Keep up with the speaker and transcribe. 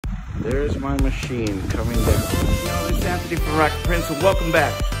There's my machine coming down. This is Anthony from Printful. Welcome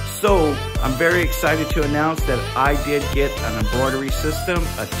back. So I'm very excited to announce that I did get an embroidery system,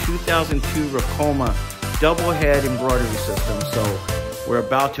 a 2002 Ricoma double head embroidery system. So we're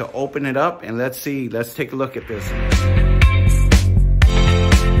about to open it up and let's take a look at this.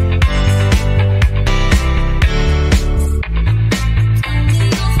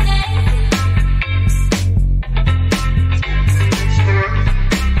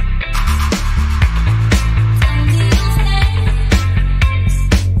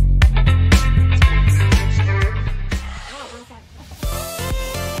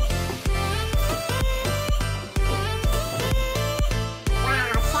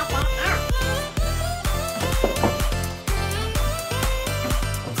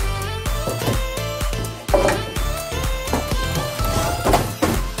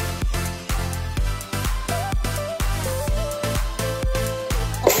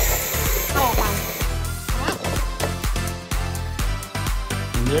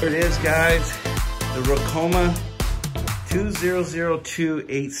 There it is, guys, the Ricoma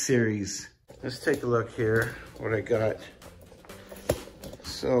 20028 series. Let's take a look here, what I got.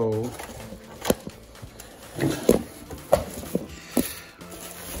 So,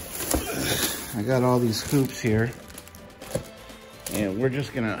 I got all these hoops here, and we're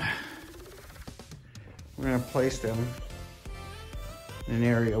gonna place them in an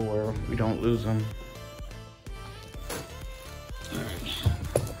area where we don't lose them.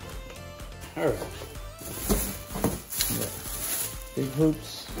 All right, big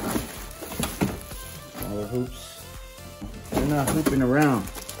hoops, smaller hoops. They're not hooping around.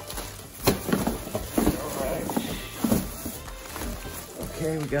 All right.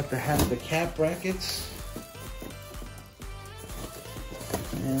 Okay, we got the cap brackets.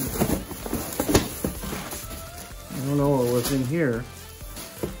 And I don't know what was in here.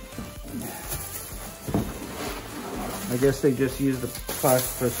 I guess they just used the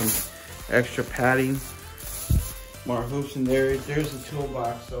plastic for some extra padding. More hoops in there. There's the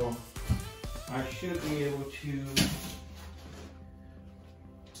toolbox, so I should be able to.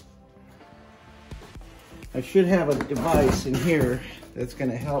 I should have a device in here that's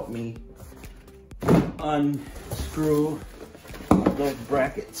going to help me unscrew those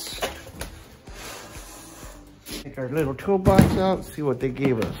brackets. Take our little toolbox out and see what they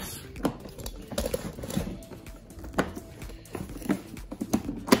gave us.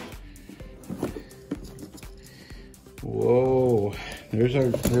 Whoa, there's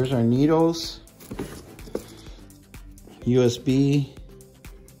our needles, USB,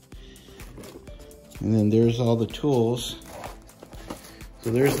 and then there's all the tools. So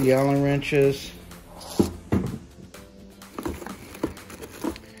there's the Allen wrenches,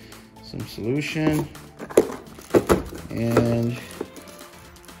 some solution, and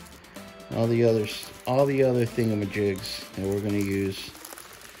all the other thingamajigs that we're gonna use.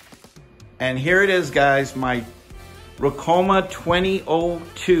 And here it is, guys, my Ricoma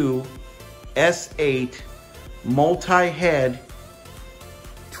 2002 S8 multi-head,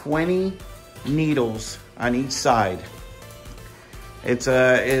 20 needles on each side. It's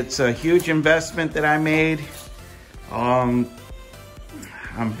a huge investment that I made. I'm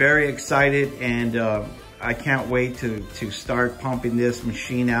very excited, and I can't wait to start pumping this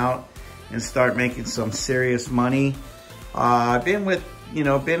machine out and start making some serious money. I've been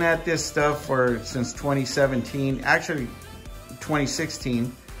at this stuff since 2017, actually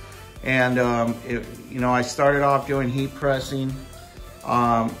 2016. And, I started off doing heat pressing.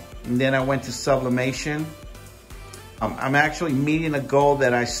 And then I went to sublimation. I'm actually meeting a goal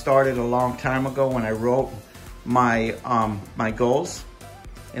that I started a long time ago when I wrote my goals.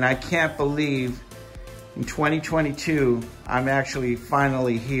 And I can't believe in 2022, I'm actually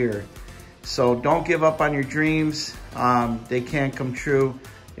finally here. So don't give up on your dreams. They can come true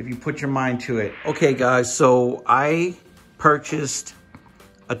if you put your mind to it. Okay, guys, so I purchased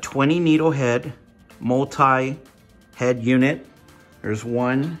a 20 needle head, multi-head unit. There's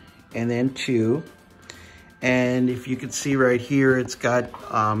one and then two. And if you can see right here, it's got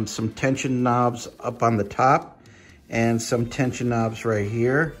some tension knobs up on the top and some tension knobs right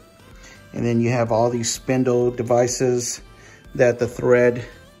here. And then you have all these spindle devices that the thread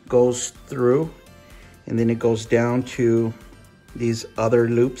goes through, and then it goes down to these other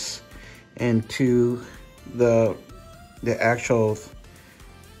loops and to the actual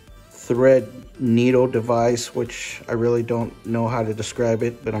thread needle device, which I really don't know how to describe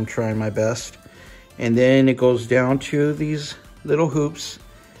it, but I'm trying my best. And then it goes down to these little hoops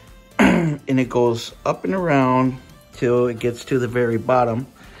and it goes up and around till it gets to the very bottom.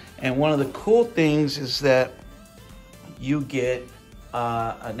 And one of the cool things is that you get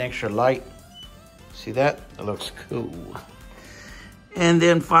an extra light. See that? It looks cool. And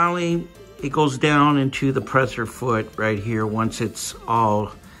then finally, it goes down into the presser foot right here once it's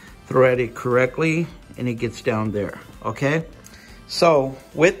all threaded correctly, and it gets down there, okay? So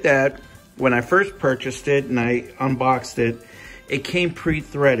with that, when I first purchased it and I unboxed it, it came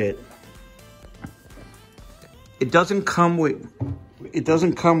pre-threaded. It doesn't come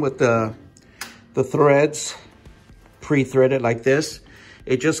with the threads pre-threaded like this.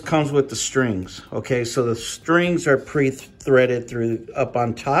 It just comes with the strings, okay? So the strings are pre-threaded through up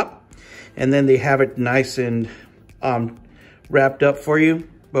on top, and then they have it nice and wrapped up for you.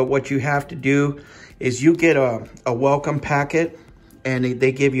 But what you have to do is you get a welcome packet, and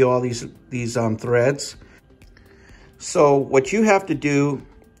they give you all these threads. So what you have to do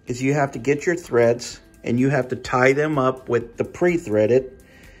is you have to get your threads, and you have to tie them up with the pre-threaded,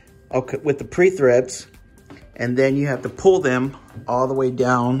 okay, with the pre-threads. And then you have to pull them all the way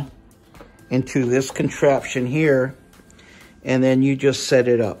down into this contraption here. And then you just set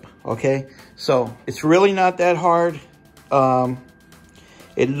it up, okay? So it's really not that hard.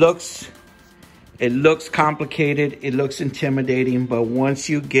 It looks complicated. It looks intimidating. But once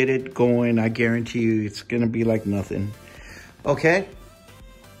you get it going, I guarantee you it's going to be like nothing. Okay?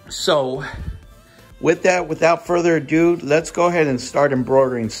 So with that, without further ado, let's go ahead and start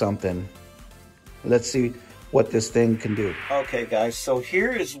embroidering something. Let's see what this thing can do. Okay guys, so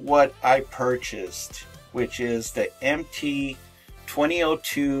here is what I purchased, which is the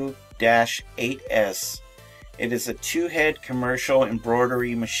MT2002-8S. It is a 2-head commercial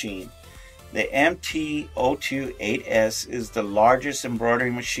embroidery machine. The MT2002-8S is the largest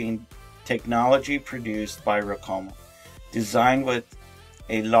embroidery machine technology produced by Ricoma, designed with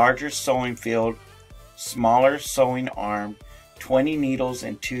a larger sewing field, smaller sewing arm, 20 needles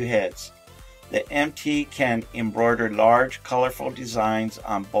and 2 heads. The MT can embroider large, colorful designs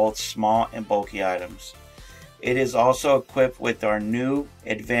on both small and bulky items. It is also equipped with our new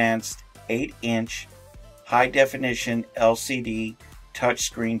advanced 8-inch high-definition LCD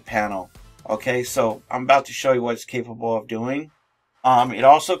touchscreen panel. Okay, so I'm about to show you what it's capable of doing. It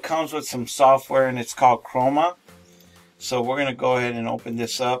also comes with some software, and it's called Chroma. So we're going to go ahead and open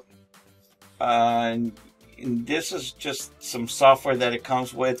this up. And this is just some software that it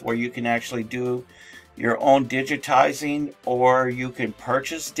comes with, where you can actually do your own digitizing, or you can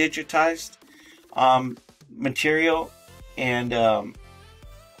purchase digitized material, and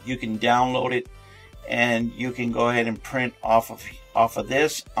you can download it, and you can go ahead and print off of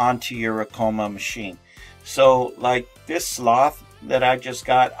this onto your Ricoma machine. So like this sloth that I just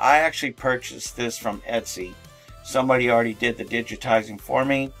got, I actually purchased this from Etsy. Somebody already did the digitizing for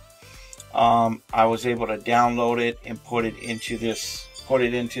me. I was able to download it and put it into this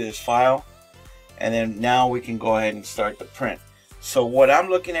file, and then now we can go ahead and start the print. So what I'm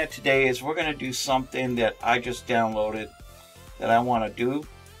looking at today is we're going to do something that I just downloaded that I want to do,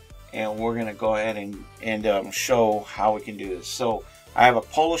 and we're going to go ahead and show how we can do this. So I have a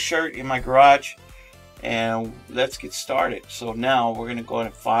polo shirt in my garage, and let's get started. So now we're going to go ahead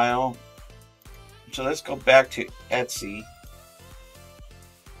and file. So let's go back to Etsy.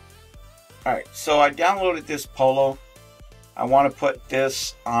 Alright, so I downloaded this polo. I want to put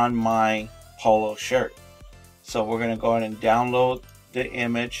this on my polo shirt. So we're going to go ahead and download the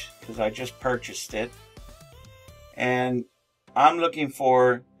image, because I just purchased it. And I'm looking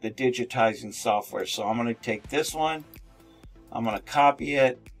for the digitizing software. So I'm going to take this one, I'm going to copy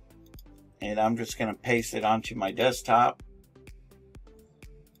it, and I'm just going to paste it onto my desktop.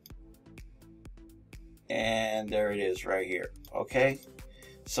 And there it is right here. Okay.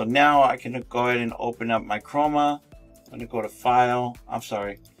 So now I can go ahead and open up my Chroma. I'm going to go to File. I'm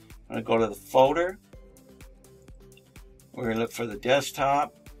going to go to the folder. We're going to look for the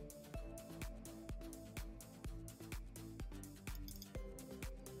desktop.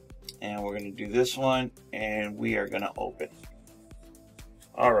 And we're going to do this one, and we are going to open.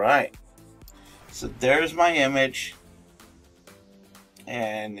 All right. So there's my image.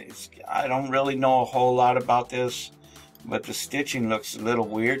 And I don't really know a whole lot about this, but the stitching looks a little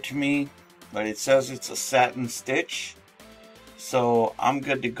weird to me, but it says it's a satin stitch, so I'm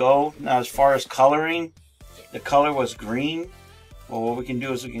good to go. Now as far as coloring, the color was green. Well, what we can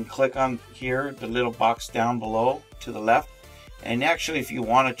do is we can click on here, the little box down below to the left, and actually if you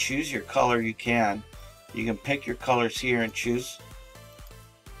want to choose your color, you can pick your colors here and choose.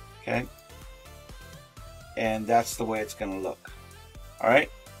 Okay, and that's the way it's going to look. All right.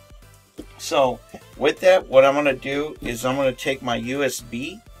 So with that, what I'm going to do is I'm going to take my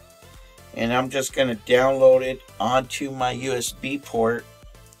USB, and I'm just going to download it onto my USB port,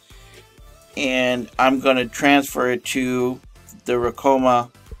 and I'm going to transfer it to the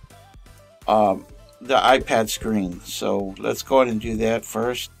Ricoma, the iPad screen. So let's go ahead and do that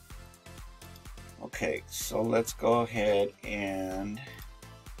first. Okay, so let's go ahead and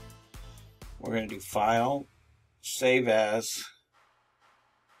we're going to do File, Save As,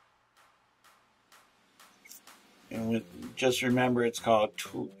 and just remember it's called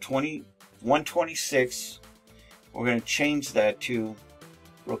 126. We're going to change that to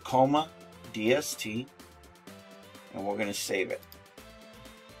Ricoma DST, and we're going to save it.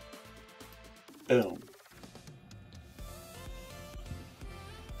 Boom.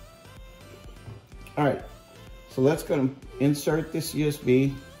 Alright, so let's go and insert this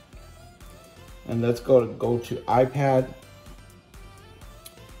USB, and let's go to iPad,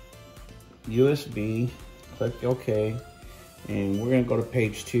 USB, click OK, and we're going to go to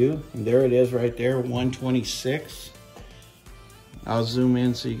page 2, and there it is right there, 126. I'll zoom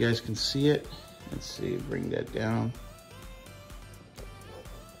in so you guys can see it. Let's see, bring that down.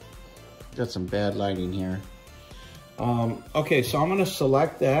 Got some bad lighting here. Okay, so I'm going to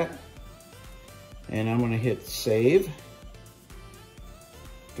select that, and I'm going to hit Save.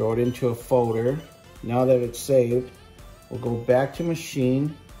 Throw it into a folder. Now that it's saved, we'll go back to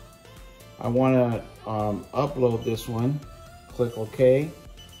Machine. I want to upload this one. Click OK.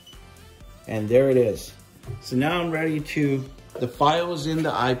 And there it is. So now I'm ready to, the file is in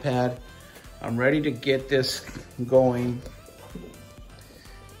the iPad. I'm ready to get this going.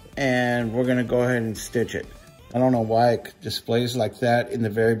 And we're going to go ahead and stitch it. I don't know why it displays like that in the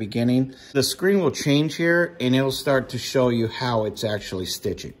very beginning. The screen will change here and it'll start to show you how it's actually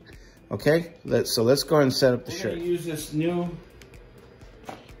stitching. Okay, so let's go ahead and set up the shirt. I'm gonna use this new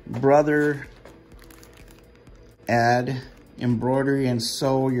Brother ad, Embroidery and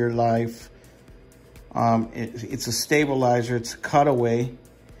Sew Your Life. It's a stabilizer, it's a cutaway,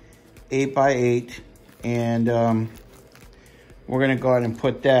 8x8, and we're gonna go ahead and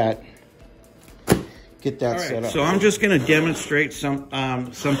put that, get that set up. So I'm just gonna demonstrate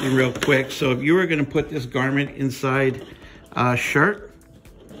something real quick. So if you were gonna put this garment inside a shirt,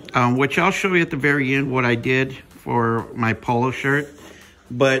 which I'll show you at the very end what I did for my polo shirt,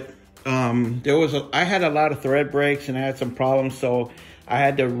 but I had a lot of thread breaks and I had some problems, so I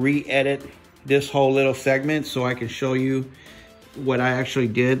had to re-edit this whole little segment so I can show you what I actually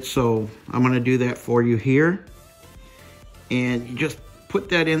did. So I'm gonna do that for you here, and you just put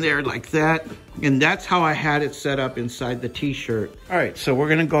that in there like that, and that's how I had it set up inside the t-shirt. All right, so we're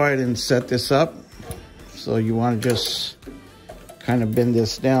gonna go ahead and set this up. So you want to just kind of bend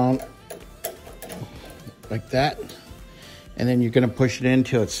this down like that, and then you're going to push it in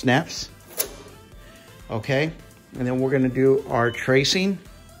till it snaps. Okay, and then we're going to do our tracing,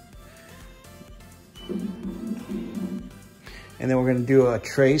 and then we're going to do a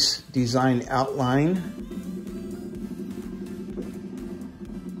trace design outline,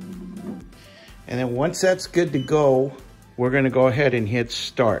 and then once that's good to go, we're going to go ahead and hit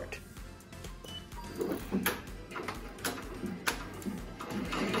start.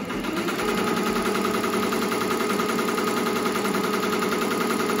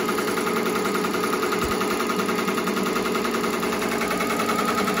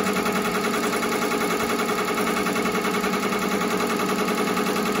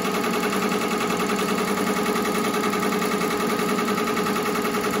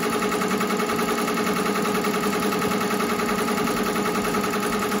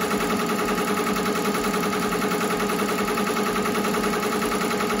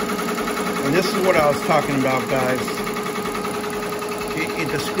 And this is what I was talking about, guys.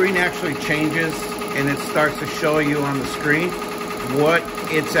 The screen actually changes and it starts to show you on the screen what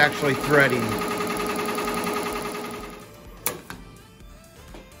it's actually threading.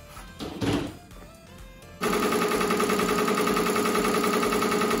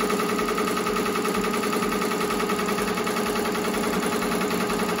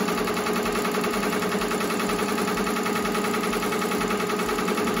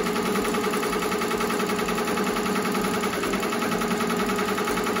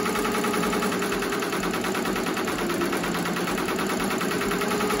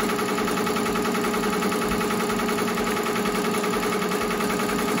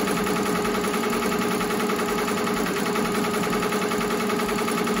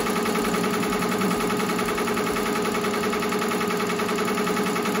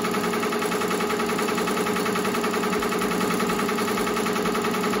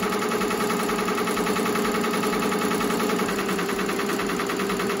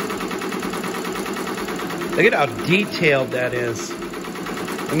 Look at how detailed that is.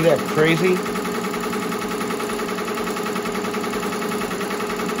 Isn't that crazy?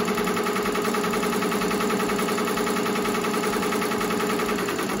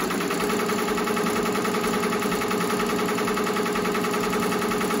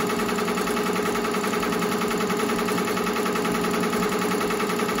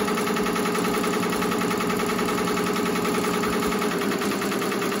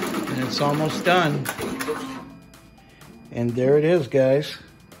 It's almost done. And there it is, guys.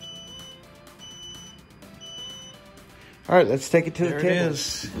 All right, let's take it to the table. There it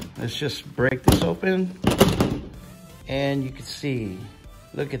is. Let's just break this open. And you can see,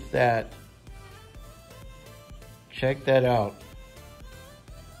 look at that. Check that out.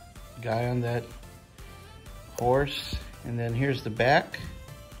 Guy on that horse. And then here's the back.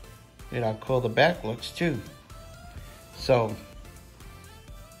 Look at how cool the back looks too. So,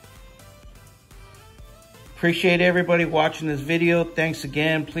 appreciate everybody watching this video. Thanks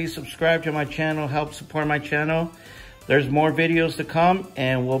again. Please subscribe to my channel. Help support my channel. There's more videos to come,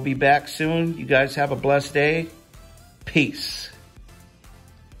 and we'll be back soon. You guys have a blessed day. Peace.